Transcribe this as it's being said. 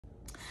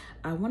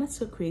I wanted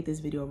to create this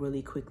video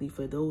really quickly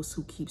for those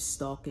who keep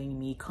stalking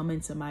me,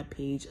 coming to my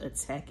page,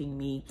 attacking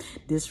me,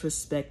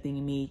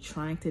 disrespecting me,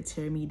 trying to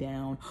tear me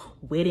down,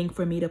 waiting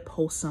for me to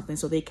post something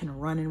so they can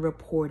run and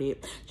report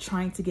it,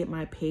 trying to get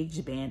my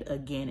page banned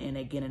again and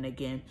again and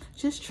again,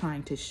 just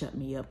trying to shut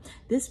me up.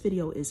 This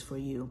video is for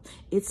you.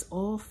 It's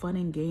all fun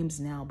and games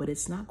now, but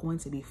it's not going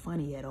to be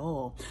funny at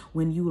all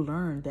when you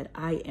learn that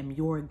I am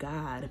your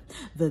God,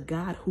 the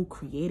God who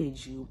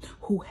created you,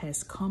 who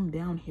has come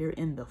down here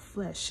in the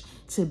flesh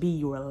to be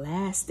your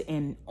last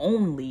and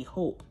only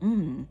hope.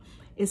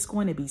 It's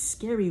going to be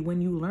scary when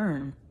you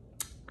learn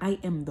I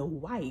am the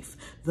wife,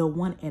 the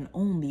one and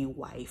only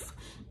wife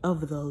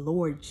of the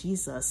Lord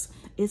Jesus.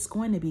 It's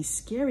going to be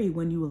scary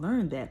when you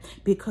learn that,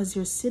 because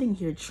you're sitting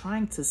here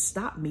trying to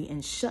stop me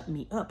and shut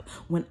me up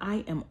when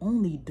I am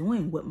only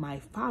doing what my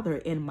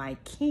Father and my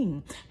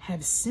King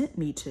have sent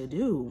me to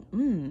do.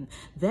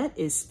 That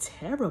is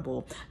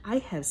terrible. I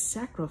have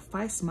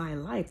sacrificed my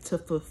life to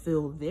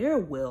fulfill their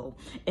will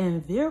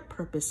and their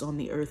purpose on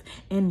the earth,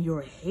 and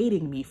you're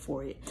hating me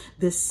for it.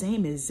 The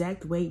same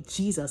exact way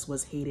Jesus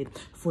was hated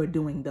for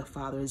doing the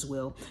Father's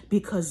will,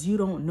 because you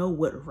don't know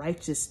what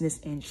righteousness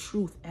and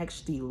truth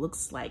actually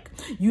looks like.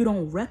 You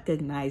don't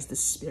recognize the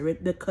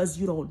Spirit because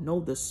you don't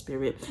know the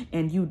Spirit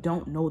and you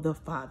don't know the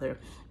Father,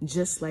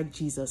 just like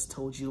Jesus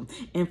told you.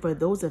 And for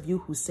those of you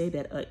who say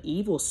that an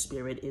evil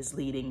spirit is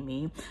leading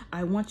me,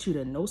 I want you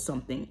to know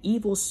something.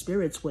 Evil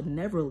spirits would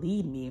never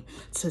lead me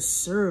to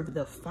serve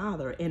the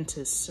Father and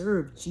to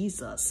serve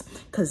Jesus,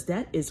 because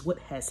that is what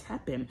has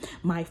happened.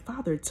 My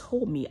Father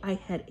told me I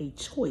had a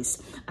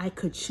choice. I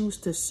could choose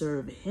to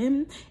serve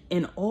him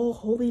in all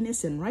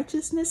holiness and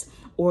righteousness,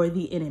 or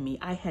the enemy.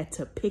 I had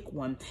to pick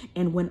one.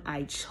 And when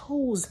I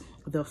chose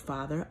the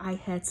Father, I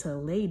had to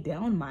lay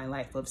down my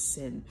life of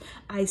sin.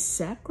 I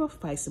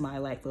sacrificed my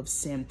life of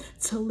sin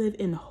to live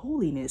in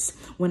holiness.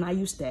 When I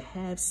used to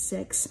have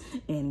sex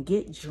and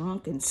get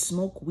drunk and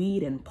smoke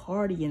weed and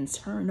party and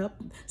turn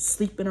up,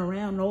 sleeping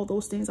around, and all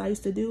those things I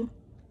used to do,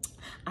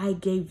 I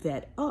gave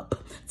that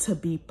up to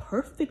be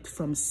perfect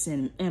from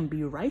sin and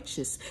be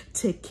righteous,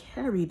 to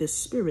carry the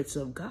spirits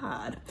of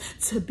God,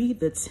 to be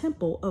the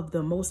temple of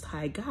the Most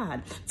High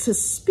God, to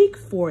speak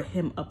for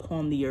him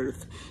upon the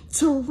earth,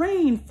 to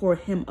reign for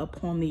him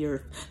upon the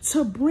earth,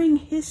 to bring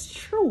his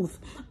truth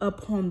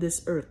upon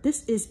this earth.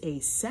 This is a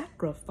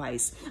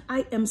sacrifice.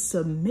 I am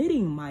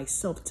submitting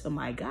myself to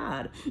my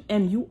God,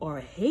 and you are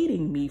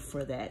hating me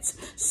for that.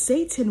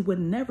 Satan would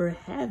never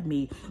have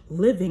me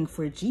living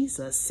for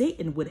Jesus.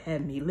 Satan would have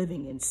me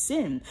living in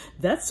sin.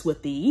 That's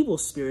what the evil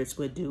spirits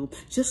would do.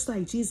 Just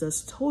like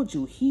Jesus told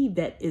you, he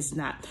that is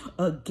not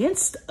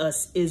against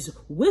us is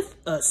with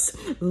us.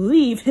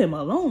 Leave him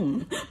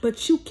alone.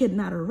 But you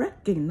cannot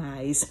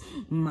recognize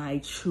my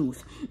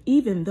truth,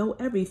 even though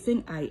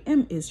everything I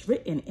am is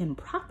written in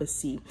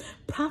prophecy.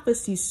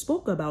 Prophecy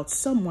spoke about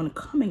someone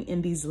coming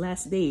in these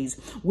last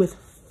days with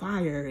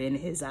fire in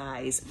his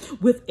eyes,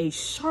 with a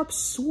sharp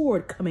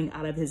sword coming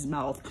out of his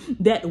mouth,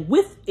 that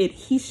with it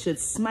he should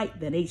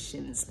smite the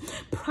nations.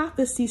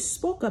 Prophecy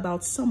spoke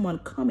about someone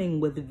coming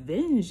with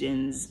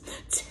vengeance,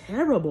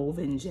 terrible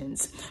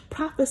vengeance.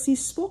 Prophecy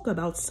spoke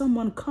about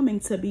someone coming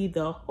to be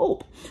the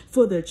hope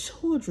for the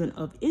children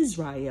of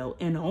Israel,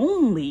 and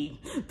only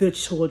the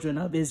children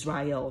of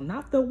Israel,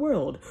 not the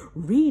world.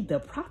 Read the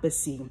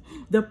prophecy.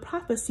 The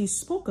prophecy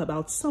spoke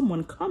about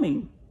someone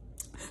coming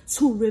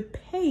to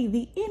repay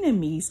the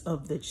enemies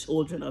of the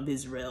children of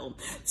Israel,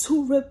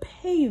 to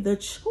repay the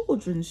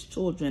children's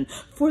children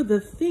for the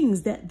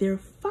things that their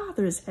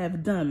fathers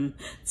have done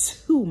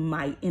to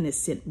my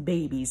innocent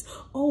babies.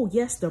 Oh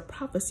yes, the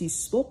prophecy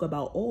spoke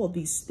about all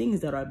these things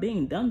that are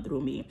being done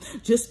through me.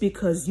 Just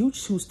because you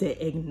choose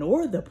to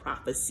ignore the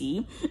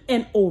prophecy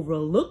and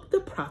overlook the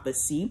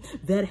prophecy,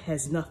 that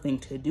has nothing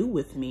to do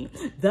with me.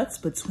 That's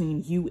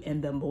between you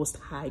and the Most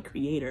High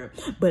Creator.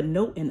 But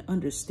know and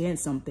understand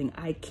something.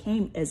 I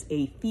came as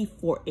a thief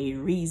for a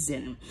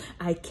reason.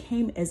 I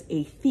came as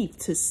a thief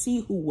to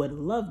see who would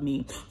love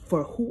me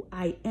for who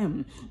I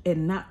am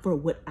and not for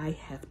what I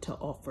have to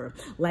offer.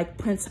 Like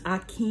Prince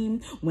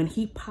Akeem, when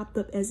he popped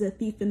up as a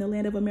thief in the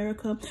land of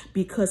America,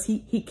 because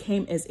he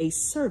came as a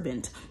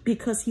servant,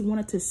 because he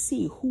wanted to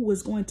see who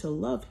was going to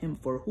love him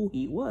for who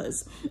he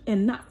was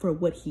and not for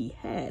what he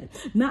had,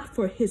 not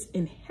for his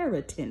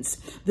inheritance.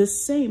 The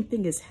same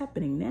thing is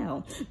happening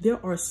now.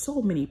 There are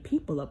so many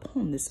people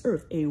upon this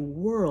earth, a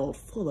world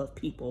full of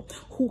people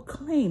who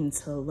claim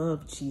to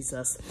love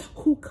Jesus,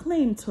 who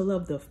claim to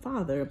love the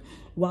Father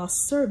while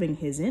serving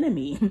his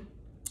enemy.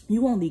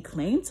 You only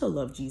claim to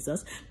love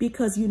Jesus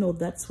because you know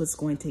that's what's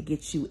going to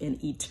get you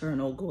in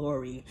eternal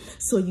glory.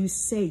 So you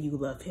say you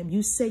love him.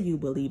 You say you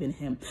believe in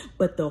him.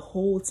 But the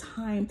whole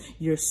time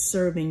you're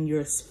serving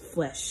your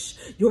flesh.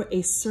 You're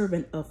a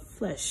servant of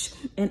flesh.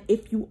 And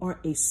if you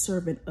are a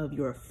servant of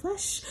your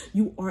flesh,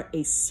 you are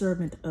a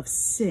servant of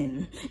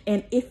sin.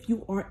 And if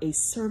you are a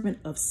servant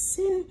of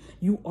sin,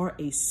 you are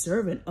a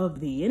servant of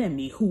the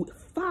enemy who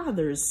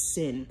father's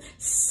sin.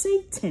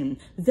 Satan,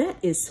 that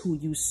is who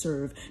you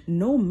serve.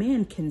 No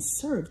man can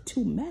serve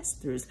two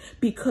masters,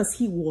 because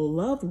he will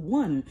love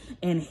one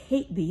and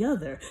hate the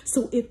other.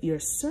 So if you're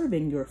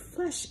serving your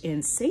flesh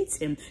and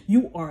Satan,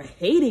 you are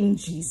hating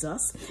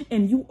Jesus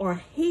and you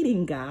are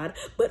hating God,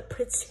 but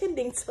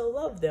pretending to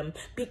love them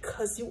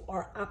because you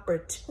are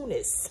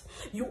opportunists.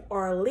 You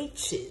are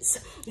leeches.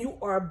 You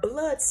are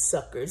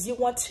bloodsuckers. You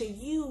want to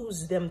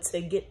use them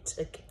to get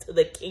to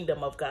the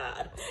kingdom of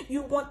God.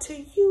 You want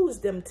to use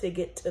them to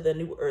get to the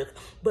new earth,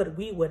 but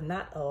we would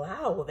not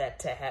allow that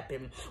to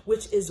happen,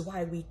 which is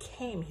why we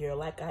came here,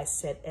 like I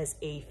said, as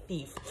a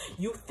thief.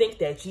 You think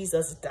that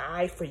Jesus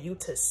died for you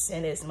to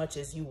sin as much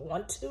as you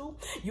want to?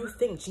 You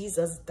think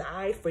Jesus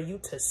died for you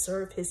to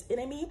serve his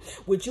enemy?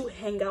 Would you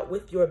hang out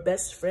with your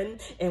best friend,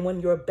 and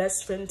when your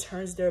best friend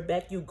turns their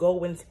back, you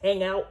go and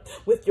hang out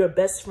with your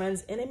best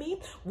friend's enemy?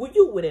 Well,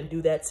 you wouldn't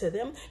do that to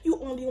them. You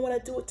only want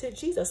to do it to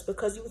Jesus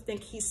because you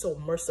think he's so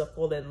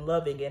merciful and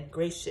loving and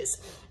gracious.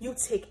 You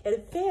take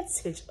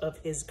advantage of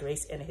his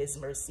grace and his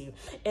mercy,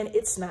 and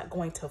it's not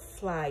going to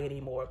fly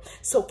anymore.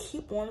 So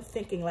keep on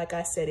thinking, like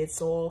I said,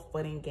 it's all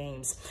fun and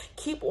games.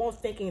 Keep on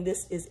thinking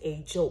this is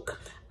a joke.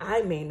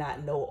 I may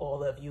not know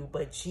all of you,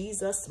 but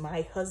Jesus,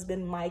 my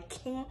husband, my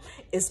king,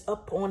 is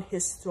up on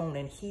his throne,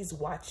 and he's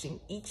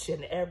watching each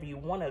and every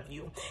one of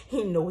you.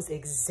 He knows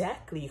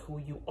exactly who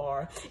you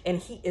are, and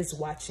he is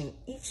watching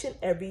each and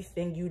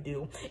everything you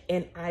do.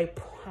 And I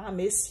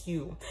promise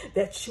you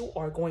that you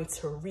are going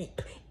to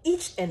reap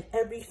each and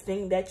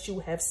everything that you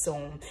have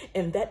sown.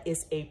 And that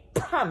is a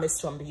promise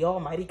from the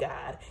Almighty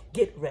God.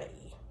 Get ready.